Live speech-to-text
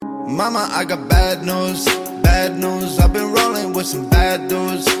Mama, I got bad news, bad news. I've been rolling with some bad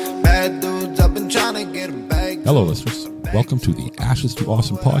dudes, bad dudes. I've been trying to get a bag. Hello, listeners. Welcome to the Ashes to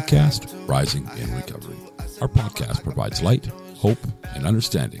Awesome podcast, Rising in Recovery. Our podcast provides light, hope, and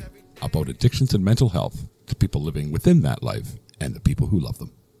understanding about addictions and mental health to people living within that life and the people who love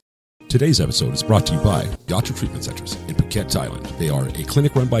them. Today's episode is brought to you by Yacha Treatment Centers in Phuket, Thailand. They are a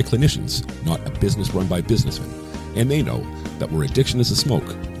clinic run by clinicians, not a business run by businessmen. And they know that where addiction is the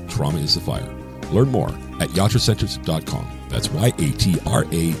smoke, trauma is the fire. Learn more at yatracenters.com. That's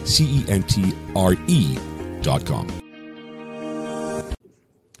yatracentre.com.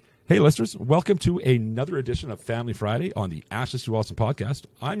 Hey, listeners. Welcome to another edition of Family Friday on the Ashes to Awesome podcast.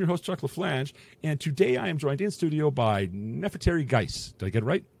 I'm your host, Chuck LaFlange, and today I am joined in studio by Nefertari Geis. Did I get it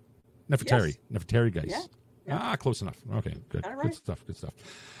right? Nefertari. Yes. Nefertari Geis. Yeah. Close enough. Okay, good. Right. Good stuff.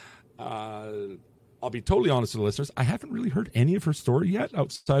 I'll be totally honest with the listeners. I haven't really heard any of her story yet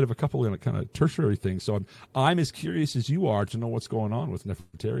outside of a couple of kind of tertiary things. So I'm as curious as you are to know what's going on with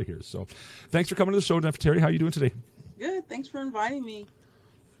Nefertari here. So thanks for coming to the show, Nefertari. How are you doing today? Good. Thanks for inviting me.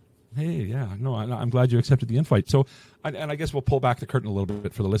 Hey, yeah. No, I'm glad you accepted the invite. So, and I guess we'll pull back the curtain a little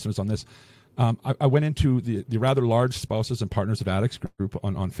bit for the listeners on this. I went into the rather large Spouses and Partners of Addicts group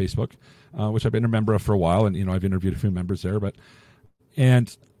on Facebook, which I've been a member of for a while. And, I've interviewed a few members there.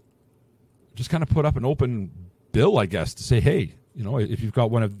 And just kind of put up an open bill, I guess, to say, hey, if you've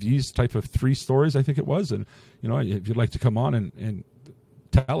got one of these type of 3 stories, I think it was, and, if you'd like to come on and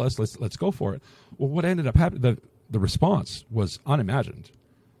tell us, let's go for it. Well, what ended up happening, the response was unimagined.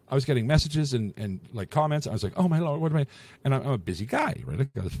 I was getting messages and like comments. I was like, oh my Lord, what am I? And I'm a busy guy, right? I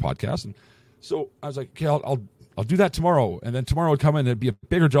got this podcast. And so I was like, okay, I'll do that tomorrow. And then tomorrow would come in and it'd be a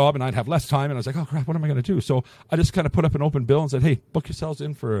bigger job and I'd have less time. And I was like, oh crap, what am I going to do? So I just kind of put up an open bill and said, hey, book yourselves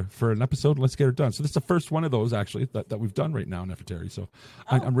in for an episode and let's get it done. So this is the first one of those actually that we've done right now, Nefertari. So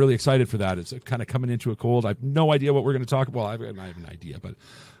I'm really excited for that. It's kind of coming into a cold. I have no idea what we're going to talk about. Well, I have an idea, but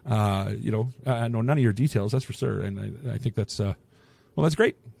I know none of your details, that's for sure. And I think that's, well, that's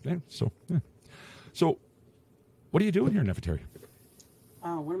great. Yeah, so what are you doing here, Nefertari?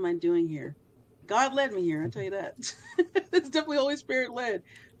 What am I doing here? God led me here, I'll tell you that. It's definitely Holy Spirit led.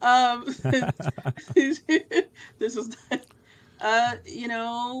 This is, I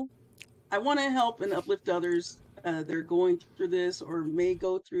want to help and uplift others. They're going through this or may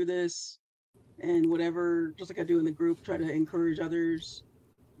go through this and whatever, just like I do in the group, try to encourage others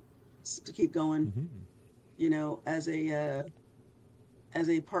to keep going, as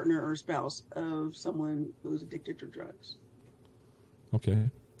a partner or spouse of someone who's addicted to drugs. Okay.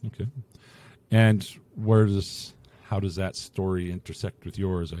 And how does that story intersect with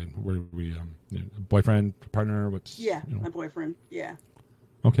yours? Where we, boyfriend, partner? My boyfriend. Yeah.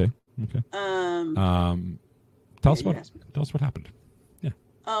 Okay. Tell us what happened. Yeah.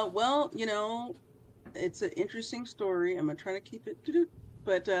 Well, it's an interesting story. I'm gonna try to keep it,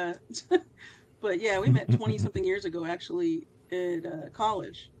 but yeah, we met 20 something years ago, actually, at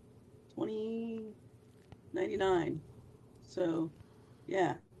college, 1999. So,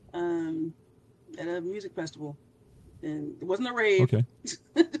 yeah. At a music festival, and it wasn't a rave. Okay.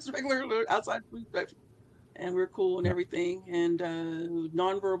 Just regular outside food festival, and we were cool and everything, and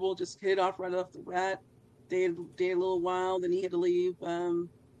nonverbal, just hit off right off the bat. Dated a little while, then he had to leave San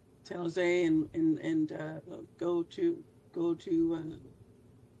Jose and go to.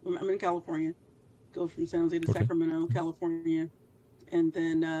 I'm in California. Go from San Jose to Sacramento, California, and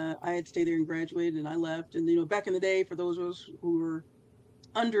then I had stayed there and graduated, and I left. And back in the day, for those of us who were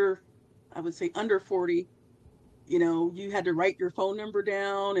under 40, you had to write your phone number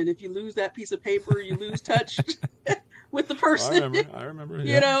down, and if you lose that piece of paper, you lose touch with the person. I remember.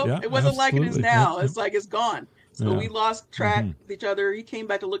 It wasn't like it is now. It's like it's gone. So we lost track of each other. He came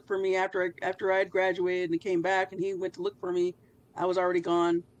back to look for me after I had graduated, and he came back, and he went to look for me. I was already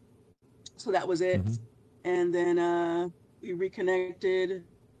gone, so that was it. And then we reconnected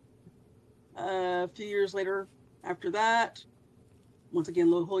a few years later. After that, once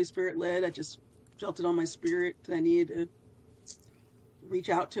again, little Holy Spirit led. I just felt it on my spirit that I needed to reach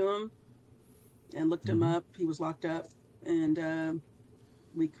out to him and looked him up. He was locked up, and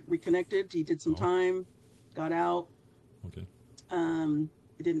we reconnected. He did some time, got out. Okay.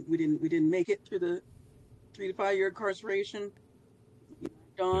 We didn't make it through the 3 to 5 year incarceration.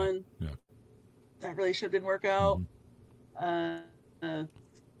 Gone. Yeah. That relationship didn't work out. And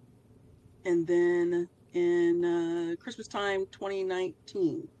then in Christmas time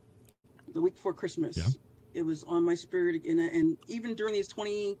 2019, the week before Christmas, it was on my spirit again. And even during these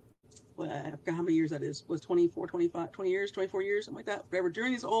 20, I forgot how many years that is, was 24 years, something like that. Whatever,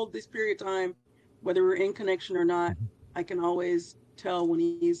 during this period of time, whether we're in connection or not, I can always tell when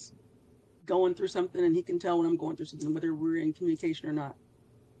he's going through something, and he can tell when I'm going through something, whether we're in communication or not.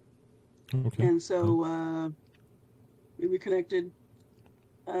 Okay. And so we reconnected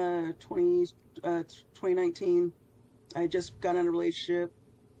 2019. I just got in a relationship,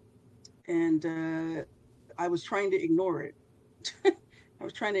 and I was trying to ignore it. I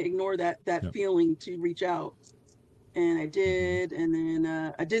was trying to ignore that feeling to reach out, and I did, and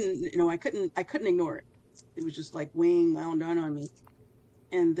then I didn't. I couldn't ignore it. It was just like weighing down on me.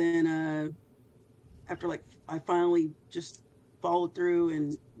 And then after I finally just followed through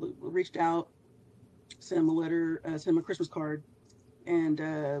and reached out, sent him a letter, sent him a Christmas card, and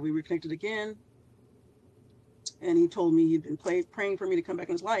we reconnected again. And he told me he'd been praying for me to come back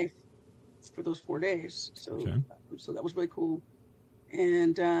in his life for those 4 days. So so that was really cool.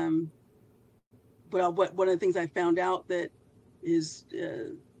 And but one of the things I found out that is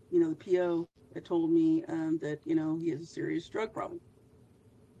the PO that told me that he has a serious drug problem.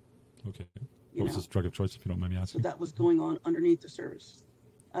 Okay. What was his drug of choice, if you don't mind me asking? So that was going on underneath the surface.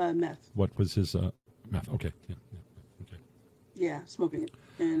 Meth. What was his meth? Okay. Yeah. Okay. Yeah, smoking it.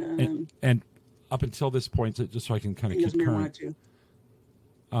 And up until this point, just so I can kind of keep current,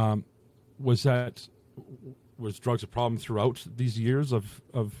 was drugs a problem throughout these years of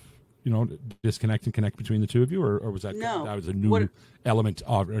disconnect and connect between the two of you, or was that was a new element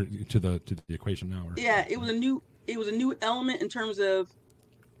to the equation now? Or? Yeah, it was a new element in terms of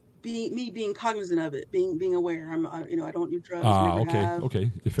being cognizant of it, being aware. I don't do drugs.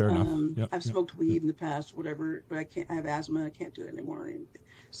 Okay, fair enough. I've smoked weed in the past, whatever, but I have asthma. I can't do it anymore. Or anything.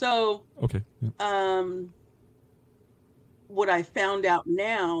 So what I found out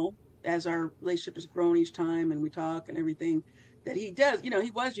now, as our relationship has grown each time and we talk and everything, that he does,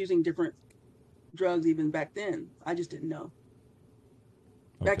 he was using different drugs even back then. I just didn't know.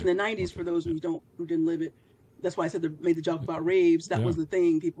 Back in the 90s, for those who didn't live it, that's why I said made the joke about raves. That was the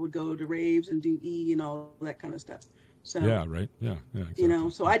thing. People would go to raves and do E and all that kind of stuff. So right. Yeah. Exactly.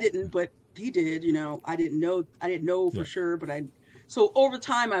 So I didn't, but he did. I didn't know for sure, but so over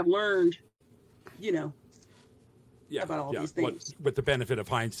time I've learned, about all these things. With the benefit of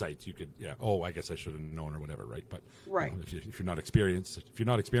hindsight, you could, I guess I should have known or whatever, right? But right. If you're not experienced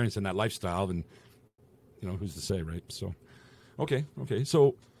in that lifestyle, then who's to say, right? So, okay.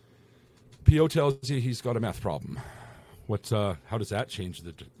 So, PO tells you he's got a meth problem. How does that change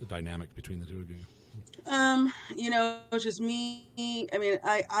the dynamic between the two of you? It's just me. I mean,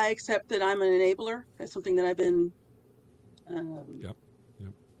 I accept that I'm an enabler. That's something that I've been.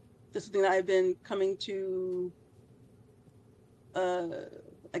 That's something that I've been coming to.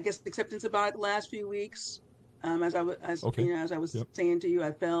 I guess acceptance about the last few weeks. As I was saying to you,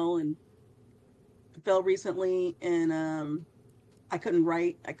 I fell recently, and I couldn't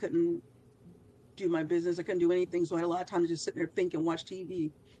write. I couldn't do my business. I couldn't do anything. So I had a lot of time to just sit there, think, and watch TV.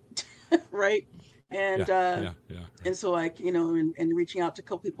 Right. And and so I, and reaching out to a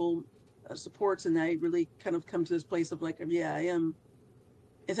couple people, supports, and I really kind of come to this place of I am,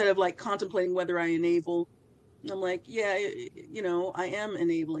 instead of contemplating whether I enable, I'm like, I am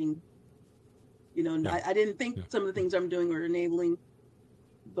enabling. I didn't think some of the things I'm doing are enabling,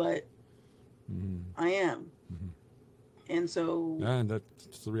 but I am. Mm-hmm. And so, and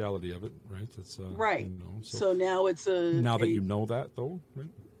that's the reality of it, right? That's right. So now it's now that you know that, though, right?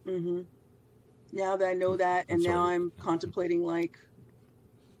 Mm-hmm. Now that I know that, and now I'm contemplating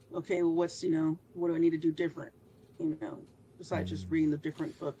okay, well, what do I need to do different? Besides just reading the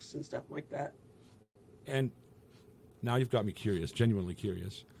different books and stuff like that. And now you've got me curious, genuinely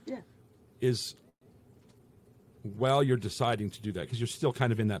curious. Yeah. While you're deciding to do that, because you're still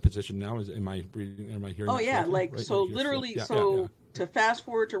kind of in that position now. Am I hearing? Oh yeah, right? So literally, to fast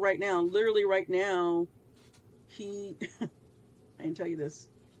forward to right now, literally right now, I didn't tell you this.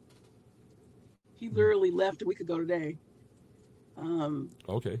 He literally left a week ago today.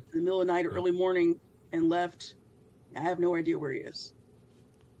 Okay. In the middle of the night or early morning, and left. I have no idea where he is.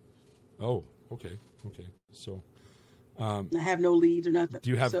 Oh, okay. So, I have no leads or nothing. Do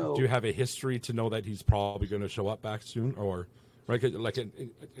you have a history to know that he's probably going to show up back soon, or right? I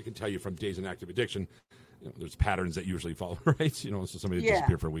can tell you from days in active addiction, there's patterns that usually follow, right? So somebody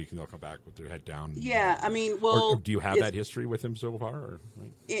disappear for a week and they'll come back with their head down. Yeah, I mean, well, or do you have that history with him so far? Or,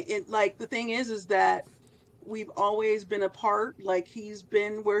 right? The thing is that we've always been apart. He's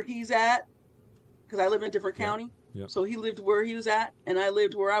been where he's at, because I live in a different county. Yeah. So he lived where he was at, and I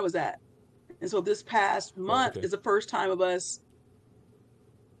lived where I was at. And so this past month is the first time of us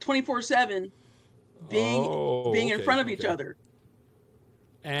 24/7 being in front of each other.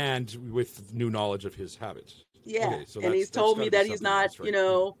 And with new knowledge of his habits. Yeah. Okay, so and he's told me that he's not,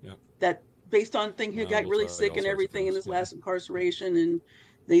 that based on things, he got really sick and everything in his last incarceration.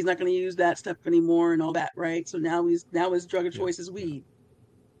 he's not going to use that stuff anymore and all that, right? So now his drug of choice is weed.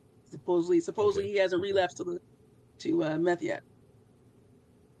 Supposedly Okay. he hasn't relapsed to meth yet.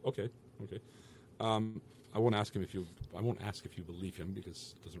 Okay. I won't ask if you believe him,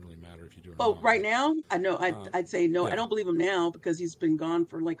 because it doesn't really matter if you do or Oh, not. right now, I know I'd say no. yeah. I don't believe him now because he's been gone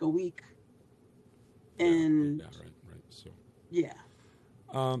for like a week, and yeah, right. So yeah.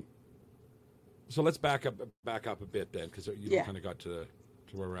 So let's back up a bit then, because you Yeah. kind of got to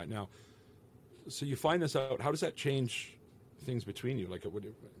where we're at now. So you find this out. How does that change things between you? Like,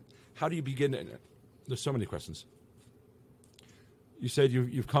 how do you begin? There's so many questions. You said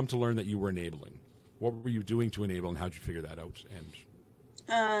you've come to learn that you were enabling. What were you doing to enable, and how did you figure that out?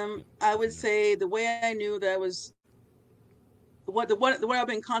 And I would say the way I knew that I was the way I've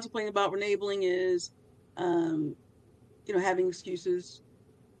been contemplating about enabling is, having excuses,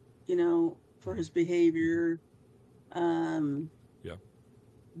 for his behavior. Yeah.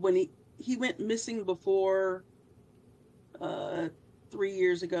 When he went missing before, 3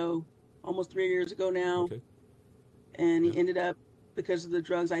 years ago, almost 3 years ago now, Okay. and he Yeah. ended up, because of the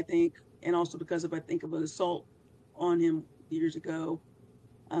drugs, I think, and also because of, I think, of an assault on him years ago.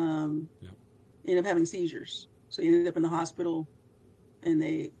 Yeah. Ended up having seizures, so he ended up in the hospital, and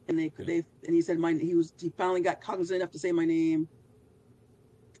he said he finally got cognizant enough to say my name.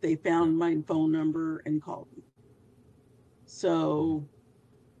 They found my phone number and called me. So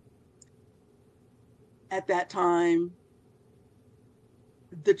at that time,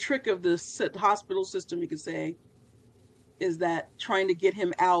 the trick of the hospital system, you could say, is that trying to get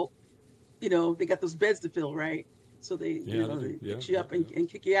him out, they got those beds to fill, right? So they pick you up and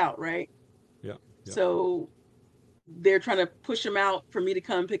kick you out, right? Yeah. So they're trying to push him out for me to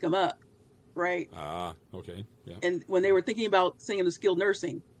come pick him up, right? Okay. Yeah. And when they were thinking about sending him to skilled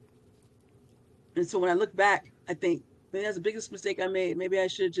nursing. And so when I look back, I think, man, that's the biggest mistake I made. Maybe I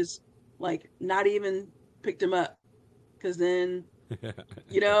should just not even picked him up, because then, Yeah.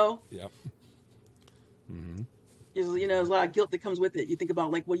 there's a lot of guilt that comes with it. You think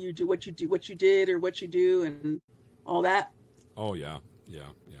about what you did, or what you do, and all that. Oh yeah.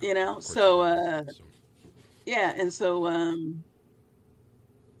 So yeah, and so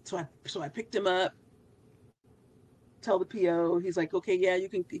I picked him up. Tell the PO, he's like, okay, yeah, you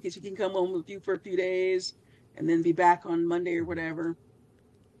can come home with you for a few days, and then be back on Monday or whatever.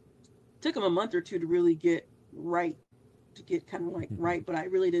 Took him a month or two to really get right, kind of right, but I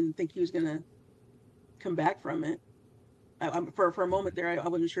really didn't think he was gonna come back from it. For a moment there, I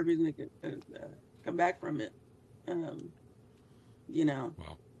wasn't sure if he was gonna come back from it. Wow. Yeah.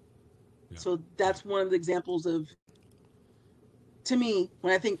 So that's one of the examples of, to me,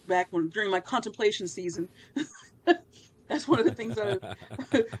 when I think back during my contemplation season. That's one of the things that's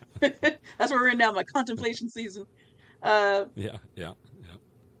where we're in now, my contemplation season. Yeah.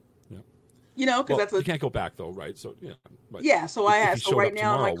 Because that's you can't go back though, right? So yeah. But yeah. So right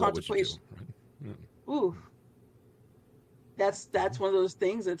now, tomorrow, my contemplation. Right? Yeah. Ooh. That's one of those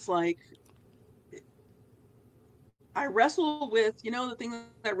things. It's like I wrestle with. The thing that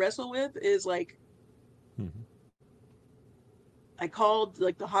I wrestle with is I called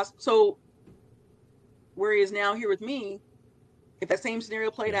the hospital. So where he is now here with me, if that same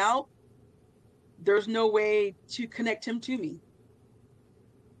scenario played out, there's no way to connect him to me,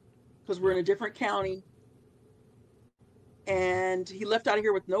 because we're in a different county, and he left out of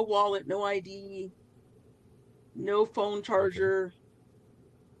here with no wallet, no ID, no phone charger.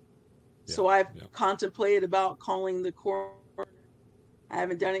 So I've contemplated about calling the coroner. I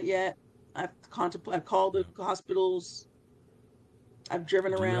haven't done it yet. I've called the hospitals. I've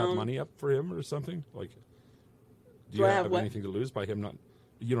driven around. Do you have money up for him or something? Do you have anything to lose by him not?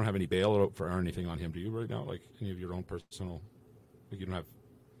 You don't have any bail or anything on him, do you, right now? Like any of your own personal? You don't have.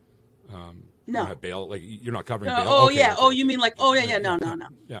 No. You don't have bail. You're not covering no, bail. Oh okay, yeah. Okay. Oh, you mean No.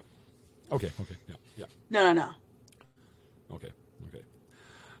 Yeah. Okay. Yeah. No. Okay.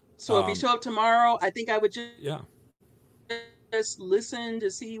 So if he showed up tomorrow, I think I would just listen to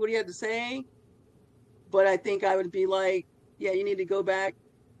see what he had to say. But I think I would be like, yeah, you need to go back.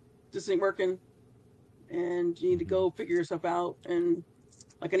 This ain't working. And you need to go figure yourself out. And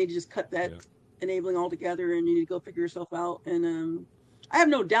I need to just cut that enabling altogether, and you need to go figure yourself out. And I have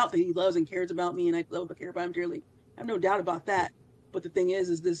no doubt that he loves and cares about me, and I love and care about him dearly. I have no doubt about that. But the thing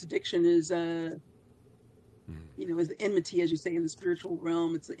is this addiction is, is the enmity, as you say, in the spiritual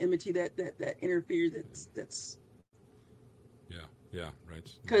realm. It's the enmity that interferes. That's. Yeah, right.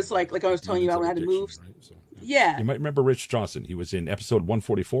 Because like I was telling you, I had to move. Right? So, yeah. You might remember Rich Johnson. He was in episode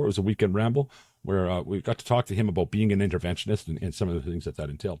 144. It was a weekend ramble where we got to talk to him about being an interventionist and some of the things that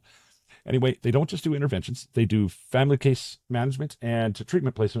entailed. Anyway, they don't just do interventions, they do family case management and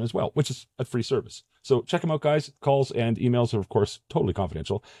treatment placement as well, which is a free service. So check them out, guys. Calls and emails are, of course, totally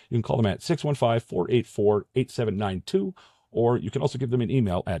confidential. You can call them at 615-484-8792, or you can also give them an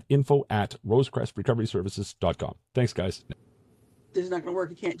email at info@rosecrestrecoveryservices.com. Thanks, guys. This is not going to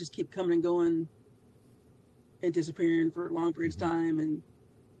work. You can't just keep coming and going and disappearing for long periods of time. And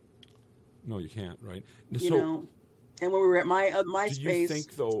no, you can't, right? You know, and when we were at my do space, you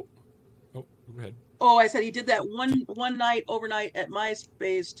think though? Oh, go ahead. Oh, I said he did that one night overnight at my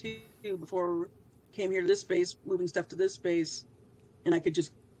space too before we came here to this space, moving stuff to this space, and I could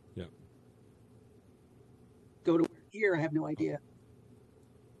just go to here. I have no idea.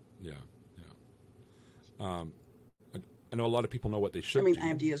 Yeah. I know a lot of people know what they should. I mean, do, I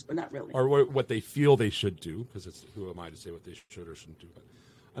have ideas, but not really. Or what they feel they should do, because it's who am I to say what they should or shouldn't do? But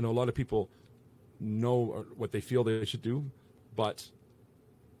I know a lot of people know what they feel they should do, but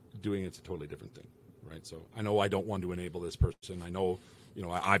doing it's a totally different thing, right? So I know I don't want to enable this person. I know,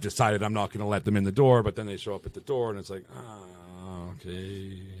 I've decided I'm not going to let them in the door, but then they show up at the door, and it's like,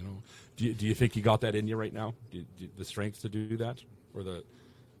 okay, Do you think you got that in you right now? Do you, the strength to do that, or the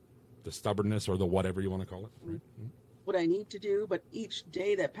stubbornness, or the whatever you want to call it? Right? What I need to do, but each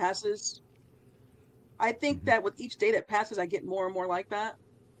day that passes, I think that with each day that passes, I get more and more like that.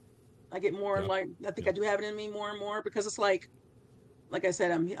 I get more I think I do have it in me more and more, because it's like I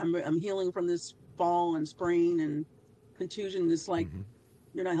said, I'm healing from this fall and sprain and contusion. It's like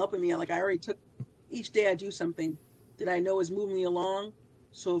you're not helping me. Like I already took each day I do something that I know is moving me along.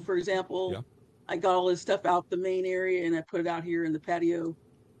 So for example, I got all this stuff out the main area and I put it out here in the patio.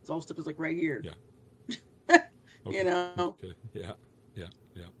 It's all stuff is like right here. Yeah. Okay. Okay. Yeah.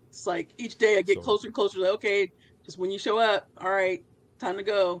 It's like each day I get closer and closer to, okay, just when you show up, all right, time to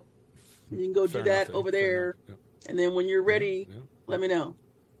go. You can go do that over there. And then when you're ready, let me know.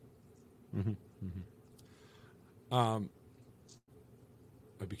 I'd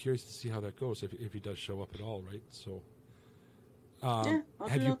be curious to see how that goes if he does show up at all, right? So, I'll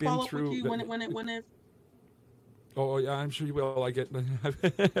have you been through with you when it. Oh yeah, I'm sure you will. I get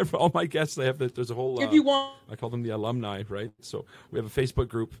for all my guests. There's a whole. If you want, I call them the alumni, right? So we have a Facebook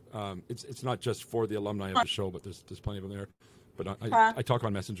group. It's not just for the alumni of the show, but there's plenty of them there. But I talk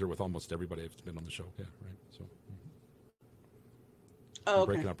on Messenger with almost everybody that's been on the show. Yeah, right. So. Oh,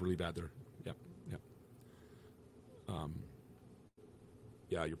 okay. Breaking up really bad there. Yep.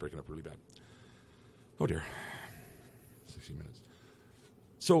 Yeah, you're breaking up really bad. Oh dear. 60 minutes.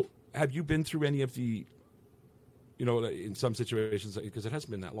 So, have you been through any of the, in some situations, because it hasn't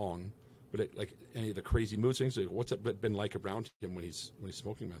been that long, but like any of the crazy mood swings? What's it been like around him when he's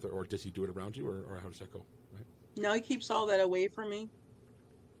smoking meth, or does he do it around you, or how does that go? Right? No, he keeps all that away from me.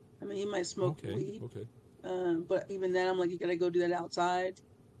 I mean, he might smoke weed. Okay. But even then, I'm like, you gotta go do that outside.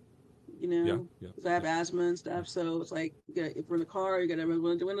 Because I have asthma and stuff. So it's like, if we're in the car, you gotta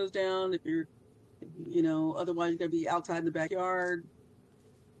roll the windows down. If you're, otherwise you gotta be outside in the backyard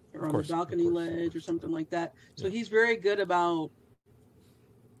or on the balcony ledge or something like that. So he's very good about,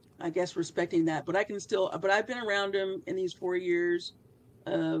 I guess, respecting that. But I've been around him in these 4 years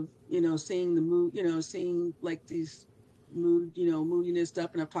of, seeing the mood, seeing like these moodiness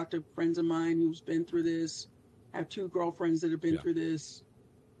stuff. And I've talked to friends of mine who's been through this. I have 2 girlfriends that have been through this,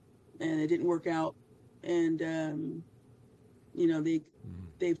 and it didn't work out. And,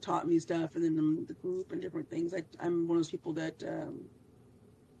 they've taught me stuff, and then the group and different things. I'm one of those people that,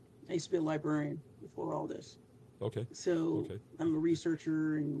 I used to be a librarian before all this. Okay. So I'm a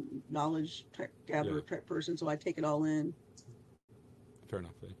researcher and knowledge gatherer type person. So I take it all in. Fair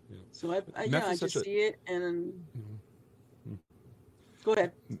enough. Yeah. So I just see it and go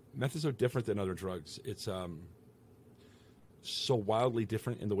ahead. Meth is so different than other drugs. It's so wildly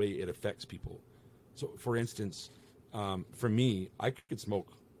different in the way it affects people. So, for instance, for me, I could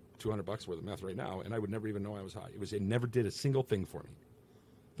smoke $200 worth of meth right now, and I would never even know I was high. It never did a single thing for me.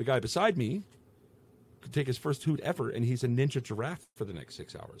 The guy beside me could take his first hoot ever, and he's a ninja giraffe for the next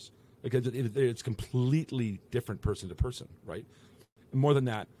 6 hours. Because it's completely different person to person, right? More than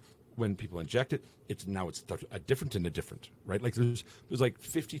that, when people inject it, it's a different and a different, right? Like there's like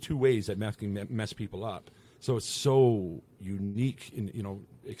 52 ways that meth can mess people up. So it's so unique in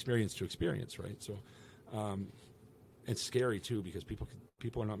experience to experience, right? So it's scary too, because people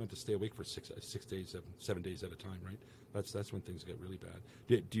are not meant to stay awake for 6 days, 7 days at a time, right? That's when things get really bad.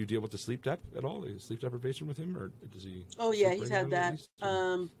 Do you deal with the sleep debt at all? Sleep deprivation with him, or does he? Oh yeah, he's had that.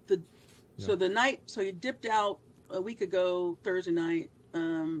 So the night, so he dipped out a week ago Thursday night,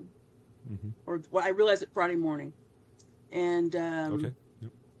 I realized it Friday morning, and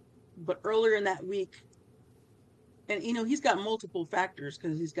but earlier in that week, and he's got multiple factors,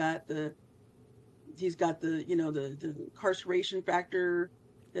 because he's got the he's got the the incarceration factor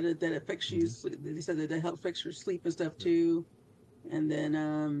that affects you. They said that helps fix your sleep and stuff too, and then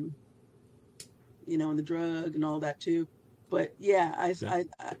and the drug and all that too. But yeah,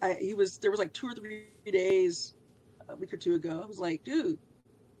 he was there was like 2 or 3 days a week or two ago. I was like, dude,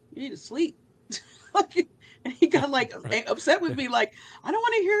 you need to sleep. And he got like upset with me, like, I don't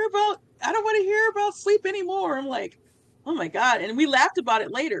want to hear about sleep anymore. I'm like, oh my God. And we laughed about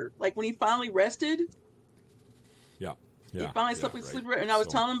it later. Like when he finally rested. Yeah. He finally slept with sleep. And I was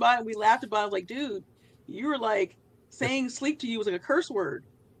telling him about it. And we laughed about it. Like, dude, you were like saying sleep to you was like a curse word.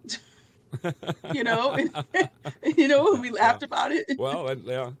 We laughed about it. Well,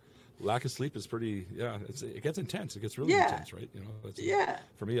 yeah. Lack of sleep is pretty, it gets intense. It gets really intense, right?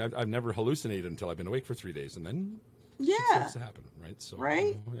 For me, I've never hallucinated until I've been awake for 3 days, and then it starts to happen, right? So,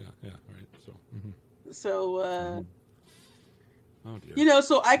 right? Right. So, so oh dear.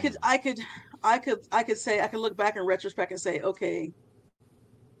 So I could say, I could look back in retrospect and say, okay,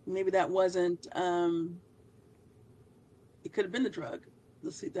 maybe that wasn't, it could have been the drug.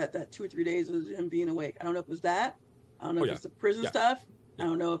 Let's see, that 2 or 3 days of him being awake. I don't know if it was that. I don't know if it's the prison stuff. I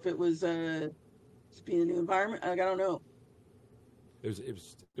don't know if it was just being in a new environment. I don't know. It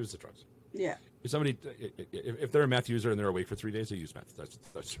was the drugs. Yeah. If they're a meth user and they're awake for 3 days, they use meth.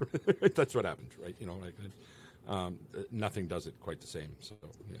 That's what happened, right? Nothing does it quite the same. So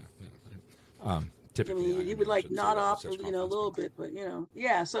typically, you would like nod off, a little bit, but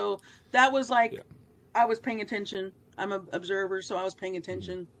yeah. So that was like, I was paying attention. I'm an observer, so I was paying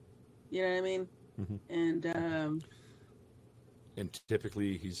attention. Mm-hmm. You know what I mean? Mm-hmm. And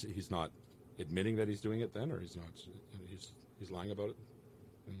typically, he's not admitting that he's doing it then, or he's not. He's lying about it.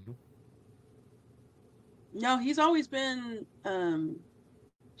 Mm-hmm. No, he's always been.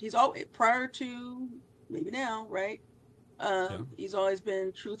 He's always, prior to maybe now, right? He's always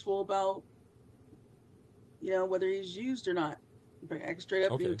been truthful about, whether he's used or not.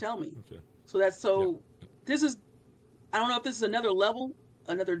 Straight up, he would tell me. Okay. So that's so. Yeah. This is. I don't know if this is another level,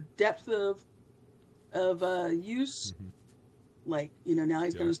 another depth of use. Mm-hmm. Like, now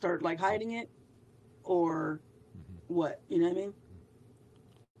he's going to start like hiding it, or what? You know what I mean?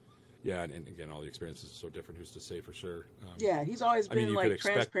 Yeah, and again, all the experiences are so different. Who's to say for sure? He's always been like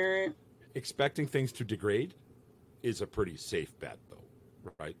transparent. Expecting things to degrade is a pretty safe bet, though,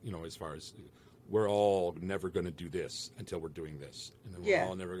 right? As far as we're all never going to do this until we're doing this, and then we're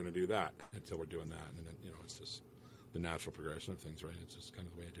all never going to do that until we're doing that, and then it's just the natural progression of things, right? It's just kind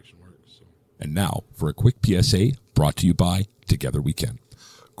of the way addiction works. So. And now for a quick PSA brought to you by Together We Can.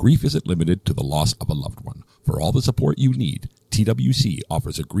 Grief isn't limited to the loss of a loved one. For all the support you need, TWC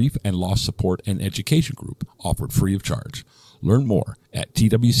offers a grief and loss support and education group offered free of charge. Learn more at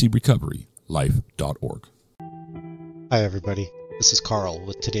twcrecoverylife.org. Hi everybody, this is Carl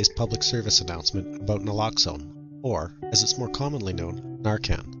with today's public service announcement about naloxone, or as it's more commonly known,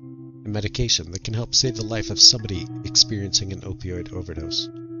 Narcan, a medication that can help save the life of somebody experiencing an opioid overdose.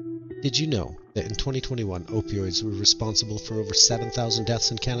 Did you know that in 2021 opioids were responsible for over 7,000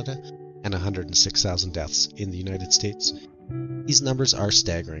 deaths in Canada and 106,000 deaths in the United States? These numbers are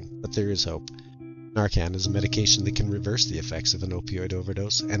staggering, but there is hope. Narcan is a medication that can reverse the effects of an opioid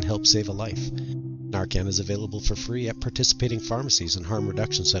overdose and help save a life. Narcan is available for free at participating pharmacies and harm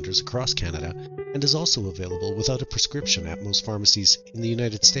reduction centers across Canada and is also available without a prescription at most pharmacies in the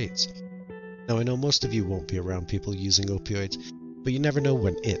United States. Now, I know most of you won't be around people using opioids, but you never know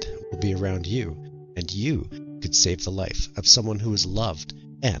when it will be around you, and you could save the life of someone who is loved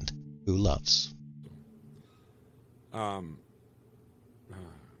and who loves.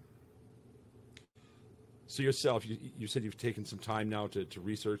 So yourself, you said you've taken some time now to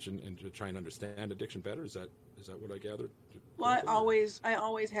research and to try and understand addiction better. Is that what I gathered? Well, I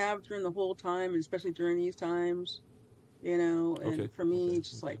always have during the whole time, especially during these times, and for me, it's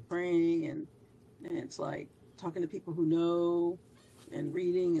just like praying and it's like talking to people who know, and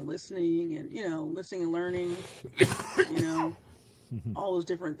reading and listening and listening and learning, all those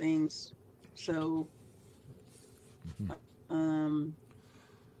different things. So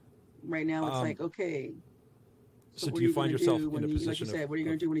right now it's like, okay, so do you find yourself in a position, like you said, what are you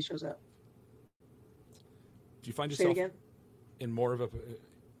going to do when he shows up? Do you find yourself in more of a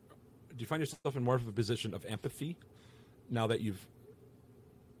position of empathy now that you've,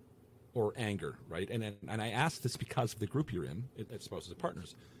 or anger, right? And I ask this because of the group you're in, at Spouses and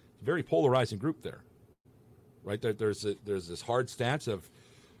Partners. It's a very polarizing group there, right? There's this hard stance of,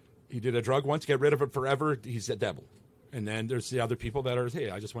 he did a drug once, get rid of it forever, he's a devil. And then there's the other people that are,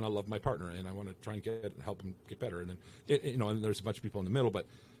 hey, I just want to love my partner and I want to try and help him get better. And then, and there's a bunch of people in the middle, but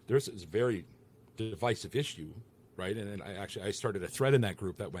there's this very divisive issue, right? And I started a thread in that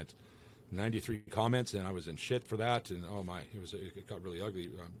group that went, 93 comments, and I was in shit for that. And oh my, it got really ugly.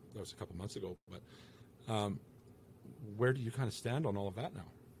 That was a couple months ago. But where do you kind of stand on all of that now?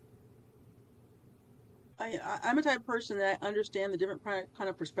 I'm a type of person that I understand the different kind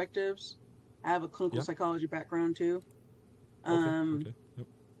of perspectives. I have a clinical psychology background too. Okay. Yep.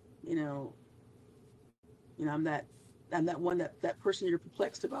 You know, I'm that one that person you're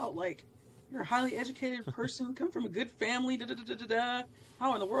perplexed about. Like, you're a highly educated person, come from a good family. Da, da, da, da, da.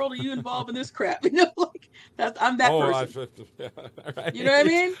 How in the world are you involved in this crap? Like I'm that person. Right. You know what I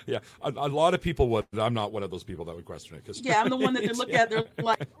mean? Yeah, a lot of people would. I'm not one of those people that would question it. Cause I'm the one that they look at. They're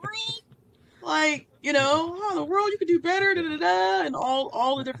like, like, how in the world you could do better, da, da, da, and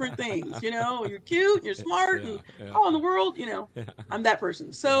all the different things. You're cute, you're smart, and how in the world, I'm that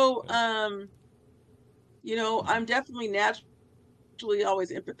person. So, I'm definitely naturally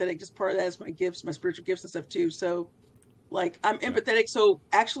always empathetic. Just part of that is my gifts, my spiritual gifts and stuff too. So, like, I'm empathetic. So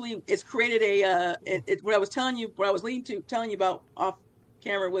actually, it's created what I was telling you, what I was telling you about off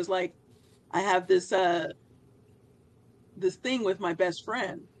camera was like, I have this thing with my best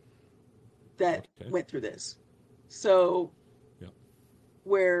friend that went through this. So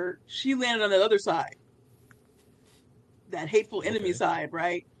where she landed on the other side, that hateful enemy side,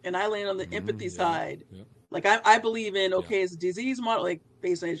 right? And I landed on the empathy side. Yeah. Like I believe in, it's a disease model, like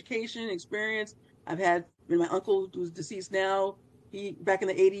based on education, experience. I've had my uncle who's deceased now, he back in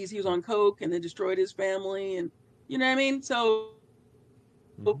the 80s, he was on coke and then destroyed his family, and you know what I mean? So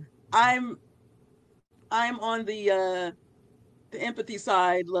I'm on the empathy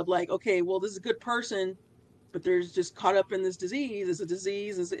side of like, okay, well, this is a good person, but they're just caught up in this disease. It's a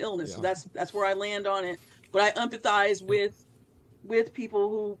disease, it's an illness. So that's where I land on it. But I empathize with people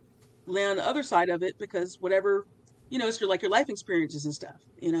who land on the other side of it, because whatever, it's your life experiences and stuff,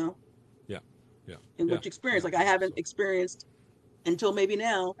 and what you experience. Like I haven't experienced until maybe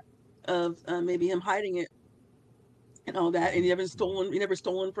now of maybe him hiding it and all that, and he never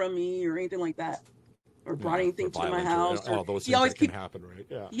stolen from me or anything like that, or brought anything to my house. All those things that can happen, right?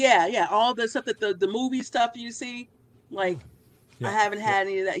 Yeah. All the stuff that the movie stuff you see, like I haven't had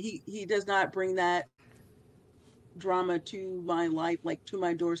any of that. He does not bring that drama to my life, like to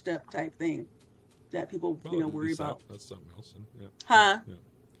my doorstep type thing that people worry about. That's something else. Yeah.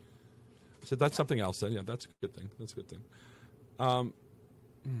 So that's something else. Then that's a good thing. That's a good thing.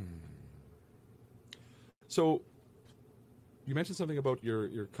 So you mentioned something about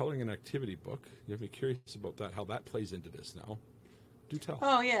your coloring and activity book. You have me curious about that, how that plays into this now. Do tell.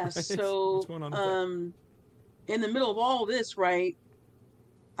 Oh yeah. Right? So what's going on with that? In the middle of all this, right,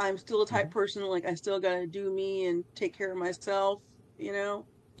 I'm still a type person, like I still gotta do me and take care of myself, Of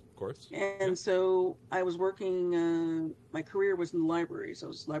course. And so I was working, my career was in the library, so I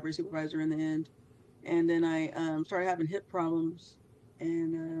was library supervisor in the end. And then I started having hip problems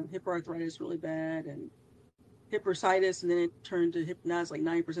and hip arthritis really bad, and hip bursitis, and then it turned to hip. Now it's like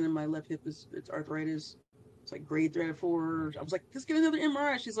 90% of my left hip it's arthritis. It's like grade 3 out of 4. I was like, just get another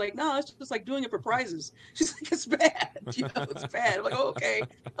MRI. She's like, no, it's just like doing it for prizes. She's like, it's bad. It's bad. I'm like, oh, okay.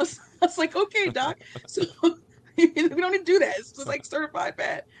 I was like, okay, doc. So we don't need to do that. It's just like certified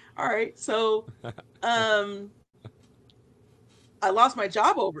bad. All right. So I lost my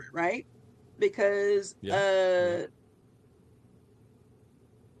job over it, right? Because it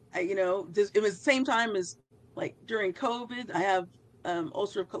was the same time as like during COVID. I have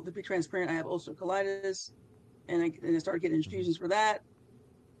ulcerative, to be transparent, I have ulcerative colitis, and I started getting infusions for that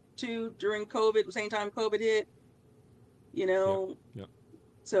too during COVID. The same time COVID hit,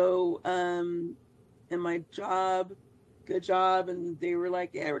 So and my job, good job, and they were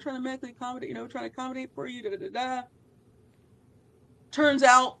like, yeah, we're trying to medically accommodate, we're trying to accommodate for you. Da, da, da, da. Turns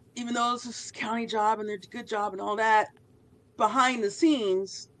out, even though it's a county job and they're a good job and all that, behind the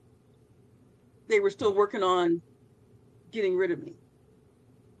scenes, they were still working on getting rid of me.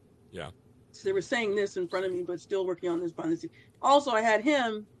 Yeah. So they were saying this in front of me, but still working on this behind the scenes. Also, I had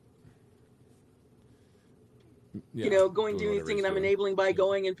him, going doing these things, and I'm enabling by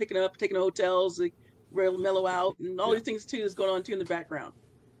going and picking up, taking to hotels, like mellow out, and all these things too is going on too in the background.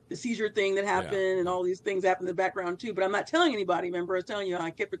 The seizure thing that happened, and all these things happen in the background too. But I'm not telling anybody. Remember, I was telling you,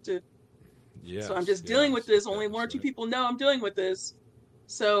 I kept it to. Yeah. So I'm just dealing with this. Only one or two people know I'm dealing with this.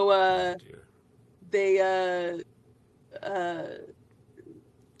 So they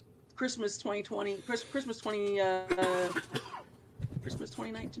Christmas 2020, Christmas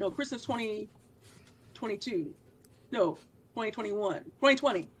 2019, no, Christmas 2022, no, 2021,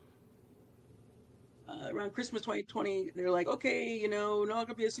 2020. Around Christmas 2020, they're like, okay, no,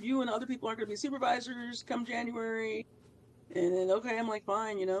 gonna be you and other people aren't gonna be supervisors come January. And then, I'm like,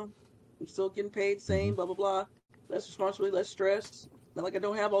 fine, I'm still getting paid, same, blah, blah, blah. Less responsibility, less stress. like I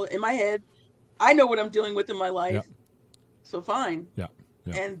don't have all in my head. I know what I'm dealing with in my life. Yeah. So fine. Yeah.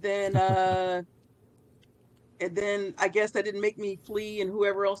 And then I guess that didn't make me flee and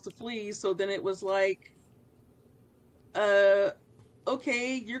whoever else to flee. So then it was like,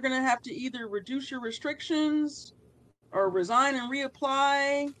 okay, you're going to have to either reduce your restrictions or resign and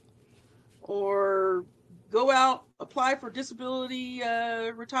reapply or go out, apply for disability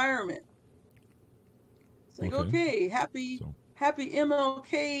retirement. It's like, okay, happy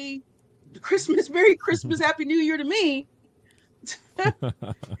MLK Christmas, Merry Christmas, Happy New Year to me.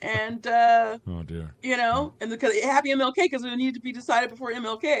 And oh dear, you know, and because happy MLK because it needed to be decided before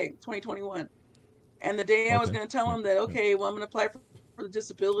MLK 2021. And the day I was going to tell them that, okay, well, I'm going to apply for the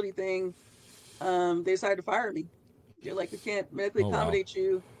disability thing, they decided to fire me. They're like, we can't medically accommodate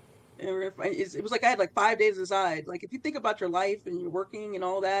you. And it was like I had like 5 days aside. Like if you think about your life and you're working and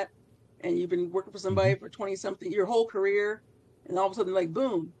all that, and you've been working for somebody for 20 something, your whole career, and all of a sudden like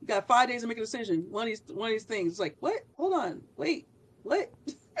boom, you got 5 days to make a decision. One of these things. It's like, what? Hold on, wait, what?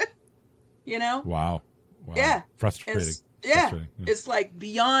 You know? Wow. Yeah. Frustrating. It's like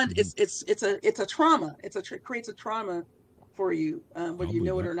beyond. It's a trauma. It creates a trauma for you, whether you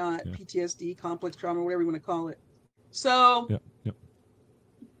know it or not. Yeah. PTSD, complex trauma, whatever you want to call it. So,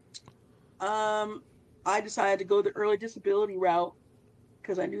 I decided to go the early disability route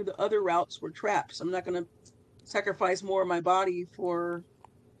because I knew the other routes were traps. I'm not going to sacrifice more of my body for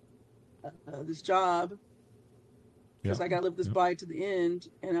this job because I got to live this body to the end,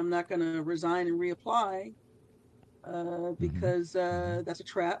 and I'm not going to resign and reapply because that's a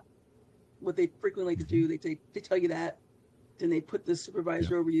trap. What they frequently like to do, they tell you that, then they put the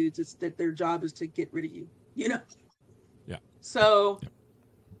supervisor over you. It's that their job is to get rid of you. You know. Yeah. So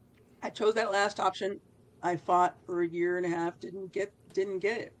I chose that last option. I fought for a year and a half. Didn't get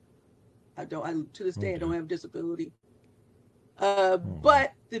it. To this day I don't have disability.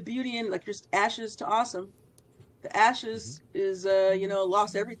 But the beauty in like just ashes to awesome. The ashes is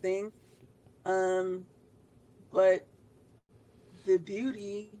lost everything. But the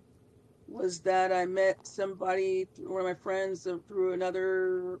beauty was that I met somebody, one of my friends, through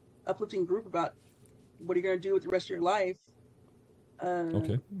another uplifting group about what are you going to do with the rest of your life.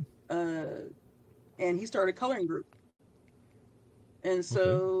 And he started a coloring group. And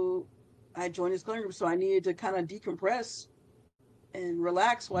so I joined his coloring group. So I needed to kind of decompress and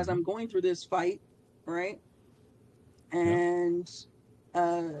relax while I'm going through this fight, right? And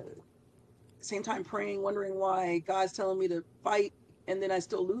same time praying, wondering why God's telling me to fight, and then I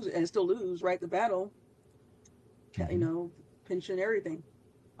still lose it, and still lose, right? The battle, you know, pension, everything.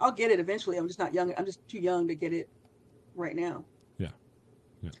 I'll get it eventually. I'm just not young. I'm just too young to get it right now. Yeah.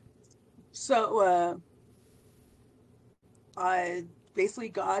 So I basically,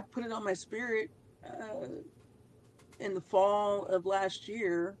 God put it on my spirit in the fall of last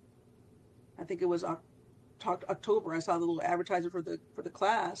year. I think it was October. I saw the little advertisement for the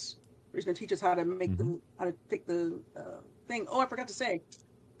class. Where he's going to teach us how to make how to take the thing. Oh, I forgot to say,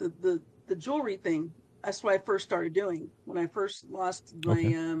 the jewelry thing. That's what I first started doing when I first lost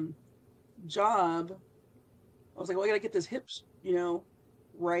my job. I was like, well, I got to get this hips,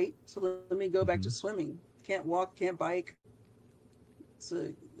 right. So let me go back to swimming. Can't walk, can't bike.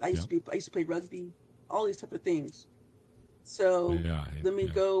 So I used to play rugby, all these type of things. So let me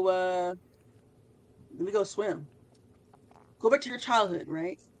go swim. Go back to your childhood,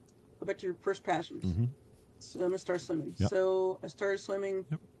 right? Go back to your first passions. So I'm gonna start swimming. So I started swimming,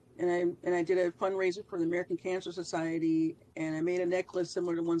 and I did a fundraiser for the American Cancer Society, and I made a necklace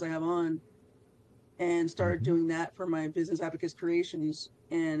similar to ones I have on, and started doing that for my business, Abacus Creations,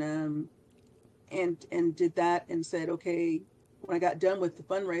 and did that, and said, okay. When I got done with the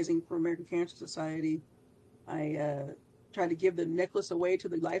fundraising for American Cancer Society, I tried to give the necklace away to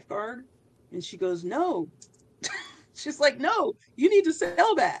the lifeguard, and she goes, "No." She's like, "No, you need to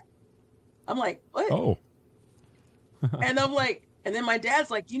sell that." I'm like, "What?" Oh. And I'm like, and then my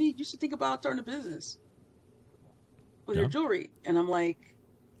dad's like, you should think about starting a business with your jewelry. And I'm like,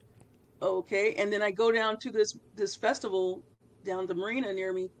 okay. And then I go down to this festival down the marina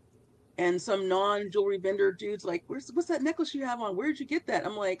near me, and some non-jewelry vendor dude's like, what's that necklace you have on? Where'd you get that?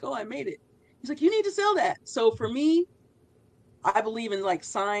 I'm like, oh, I made it. He's like, you need to sell that. So for me, I believe in like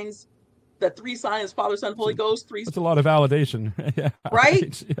signs, the 3 signs, Father, Son, Holy Ghost, 3. That's a lot of validation.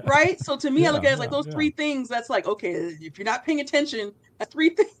 Right? Yeah. Right? So to me, I look at it as like those 3 things. That's like, okay, if you're not paying attention, that's 3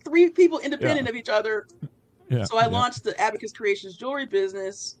 people independent of each other. Yeah. So I launched the Abacus Creations jewelry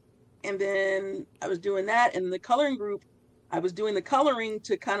business. And then I was doing that. And the coloring group, I was doing the coloring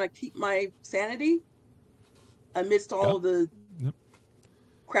to kind of keep my sanity amidst all the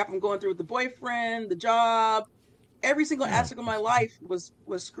crap I'm going through with the boyfriend, the job, every single aspect of my life was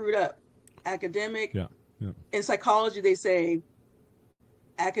screwed up. Academic. Yeah. In psychology, they say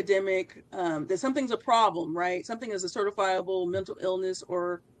academic, that something's a problem, right? Something is a certifiable mental illness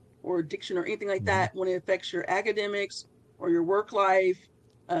or addiction or anything like that when it affects your academics or your work life,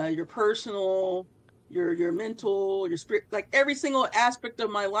 your personal, your mental, your spirit. Like every single aspect of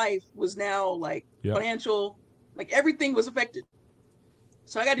my life was now like financial, like everything was affected.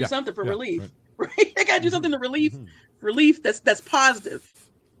 So I got to do something for relief, right? I got to do something to relief that's positive.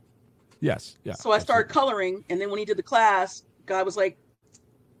 Yes. Yeah. So I started coloring, and then when he did the class, God was like,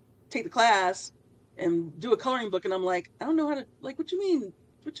 take the class and do a coloring book. And I'm like, I don't know how to, like, what you mean?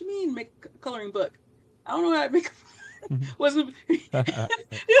 What you mean make a coloring book? I don't know how to make wasn't like,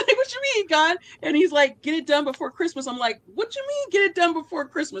 what you mean, God? And he's like, get it done before Christmas. I'm like, what you mean get it done before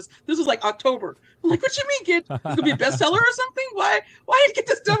Christmas? This is like October. I'm like, what you mean it's gonna be a bestseller or something? Why get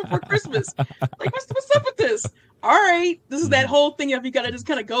this done before Christmas? Like, what's up with this? All right, this is that whole thing of you gotta just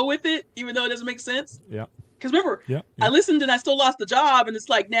kind of go with it, even though it doesn't make sense. Yeah. Because remember, I listened and I still lost the job, and it's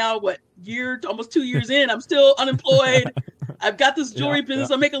like now almost 2 years in, I'm still unemployed. I've got this jewelry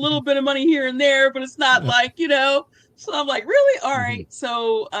business. I make a little bit of money here and there, but it's not like, So I'm like, really? All right.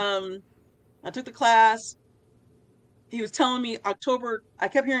 So I took the class. He was telling me October. I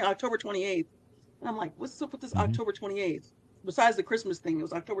kept hearing October 28th. And I'm like, what's up with this October 28th? Besides the Christmas thing, it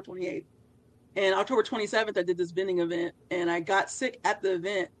was October 28th. And October 27th, I did this vending event, and I got sick at the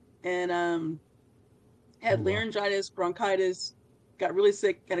event and had laryngitis, bronchitis, got really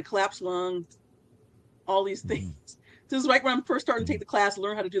sick, got a collapsed lung, all these things. This is right when I'm first starting to take the class and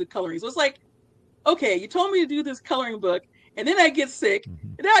learn how to do the coloring. So it's like, okay, you told me to do this coloring book, and then I get sick,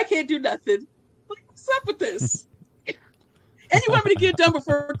 and now I can't do nothing. What's up with this? And you want me to get it done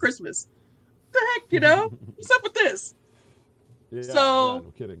before Christmas? What the heck, What's up with this?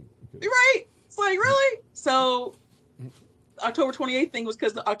 No kidding. Right? It's like, really? So October 28th thing was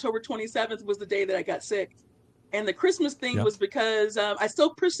because the October 27th was the day that I got sick. And the Christmas thing was because I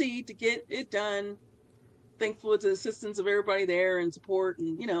still proceed to get it done. Thankful to the assistance of everybody there and support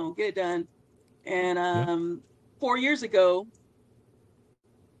and, get it done. And 4 years ago,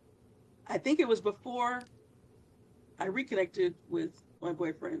 I think it was before I reconnected with my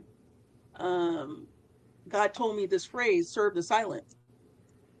boyfriend, God told me this phrase, serve the silent.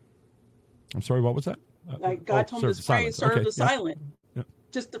 I'm sorry, what was that? Like God told me this phrase, serve the silent. Yep.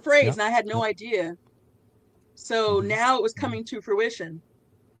 Just the phrase, and I had no idea. So now it was coming to fruition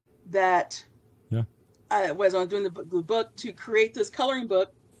that I was doing the book to create this coloring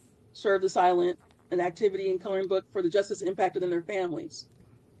book, Serve the Silent, an activity and coloring book for the justice impacted in their families.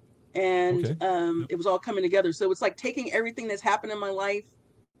 And it was all coming together. So it's like taking everything that's happened in my life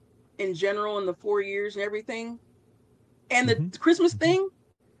in general in the 4 years and everything. And the Christmas thing,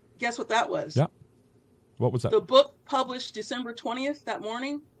 guess what that was? Yeah. What was that? The book published December 20th, that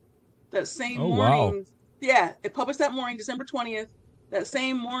morning. That same morning. Wow. Yeah, it published that morning, December 20th. That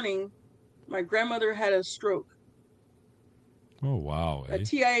same morning, my grandmother had a stroke. Oh, wow. A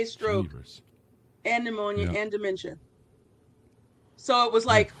TIA stroke. Jeepers. And pneumonia and dementia. So it was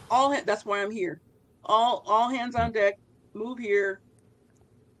like that's why I'm here. All hands on deck, move here.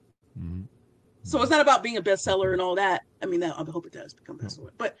 So it's not about being a bestseller and all that. I mean, I hope it does become a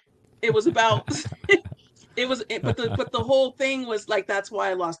bestseller. But it was about but the whole thing was like, that's why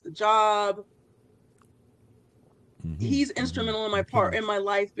I lost the job. He's instrumental in my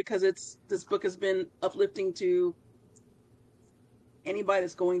life because this book has been uplifting to anybody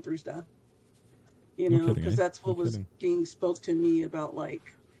that's going through stuff. Because that's what was being spoke to me about,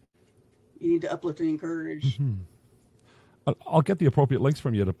 like, you need to uplift and encourage. I'll get the appropriate links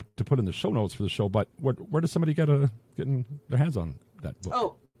from you to put in the show notes for the show, but where does somebody get their hands on that book?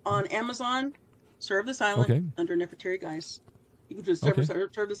 Oh, on Amazon, Serve the Silent, under Nefertari Geis. You can just Serve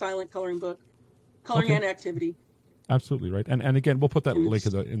the Silent coloring book, coloring and activity. Absolutely right, and again, we'll put that link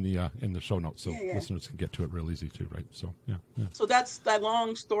in the show notes so listeners can get to it real easy too, right? So yeah. So that's that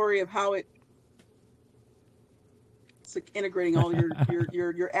long story of how it's like integrating all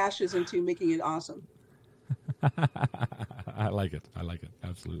your ashes into making it awesome. I like it.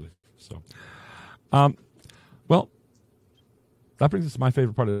 Absolutely. So, well, that brings us to my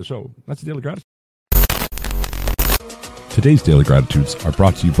favorite part of the show. That's the Daily Gratitude. Today's Daily Gratitudes are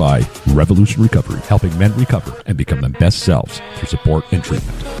brought to you by Revolution Recovery, helping men recover and become their best selves through support and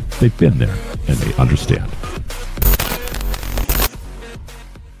treatment. They've been there and they understand.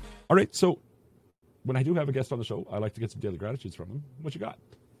 All right, so when I do have a guest on the show, I like to get some Daily Gratitudes from them. What you got?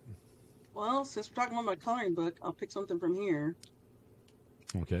 Well, since we're talking about my coloring book, I'll pick something from here.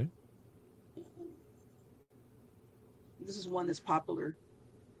 Okay. This is one that's popular.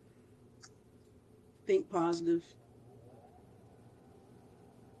 Think positive.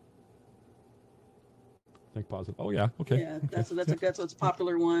 Think positive. Oh yeah. Okay. Yeah, that's a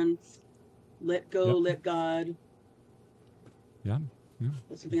popular one. Let go, Yep. let God. Yeah.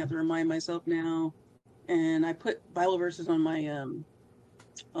 That's something I have to remind myself now. And I put Bible verses on my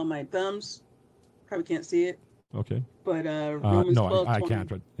thumbs. Probably can't see it, Okay. but Romans no, 12, I 20. can't.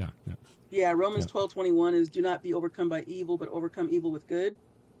 But yeah. Yeah, Romans Yeah. 12:21 is do not be overcome by evil, but overcome evil with good.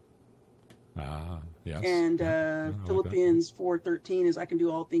 Yes. And Yeah, I like that. Philippians 4:13 is I can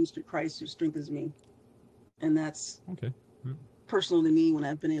do all things through Christ who strengthens me. And that's Okay. personal to me when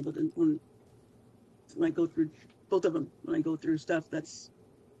I've been able to when I go through both of them. When I go through stuff, that's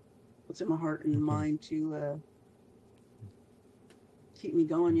what's in my heart and mind to keep me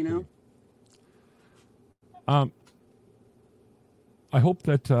going. You know. I hope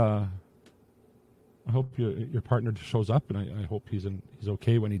that your partner shows up, and I hope he's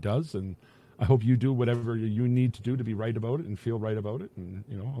okay when he does, and I hope you do whatever you need to do to be right about it and feel right about it, and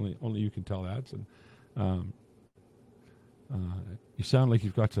only you can tell that. And you sound like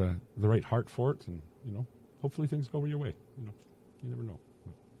you've got the right heart for it, and hopefully things go your way. You never know.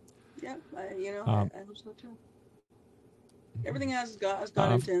 Yeah, I hope so too. Everything as God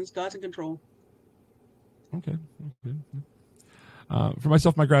intends. God's in control. Okay. For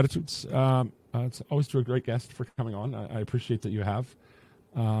myself, my gratitudes. It's always to a great guest for coming on. I appreciate that you have.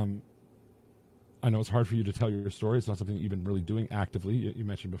 I know it's hard for you to tell your story. It's not something that you've been really doing actively. You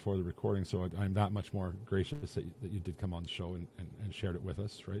mentioned before the recording, so I'm that much more gracious that you did come on the show and shared it with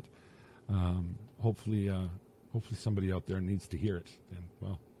us, right? Hopefully somebody out there needs to hear it, and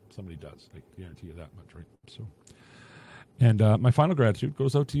well, somebody does. I guarantee you that much, right? So. And my final gratitude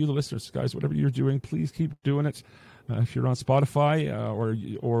goes out to you, the listeners, guys. Whatever you're doing, please keep doing it. If you're on Spotify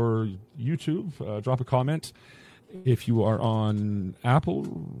or YouTube, drop a comment. If you are on Apple,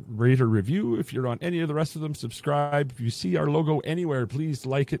 rate or review. If you're on any of the rest of them, subscribe. If you see our logo anywhere, please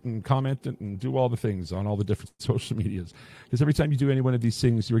like it and comment it and do all the things on all the different social medias. Because every time you do any one of these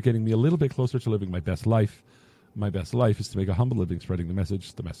things, you're getting me a little bit closer to living my best life. My best life is to make a humble living spreading the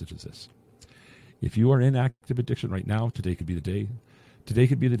message. The message is this. If you are in active addiction right now, today could be the day. Today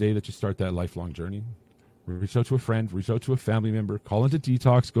could be the day that you start that lifelong journey. Reach out to a friend, reach out to a family member, call into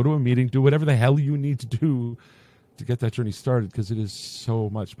detox, go to a meeting, do whatever the hell you need to do to get that journey started, because it is so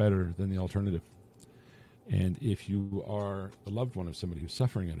much better than the alternative. And if you are a loved one of somebody who's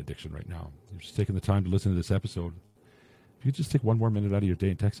suffering an addiction right now, you're just taking the time to listen to this episode, if you could just take one more minute out of your day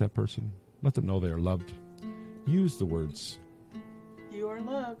and text that person, let them know they are loved. Use the words, "You are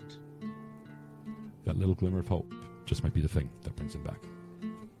loved." That little glimmer of hope just might be the thing that brings them back.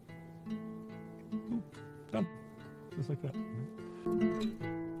 Ooh, done. Just like that.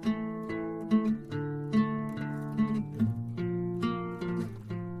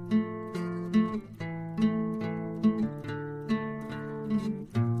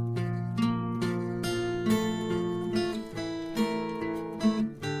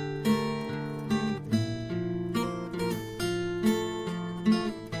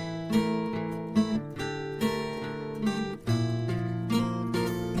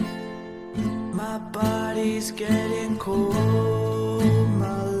 Body's getting cold,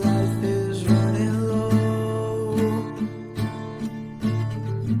 my life is running low.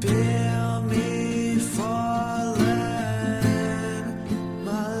 Feel me falling,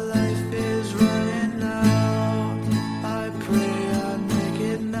 my life is running out. I pray I make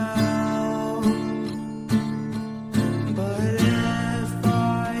it now, but if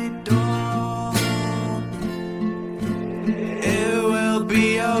I don't, it will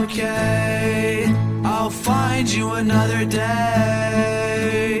be okay. I'll find you another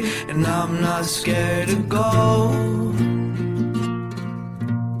day, and I'm not scared to go.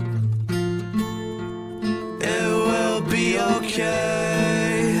 It will be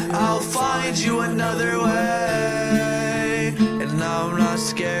okay. I'll find you another way, and I'm not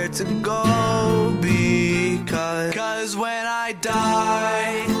scared to go, because when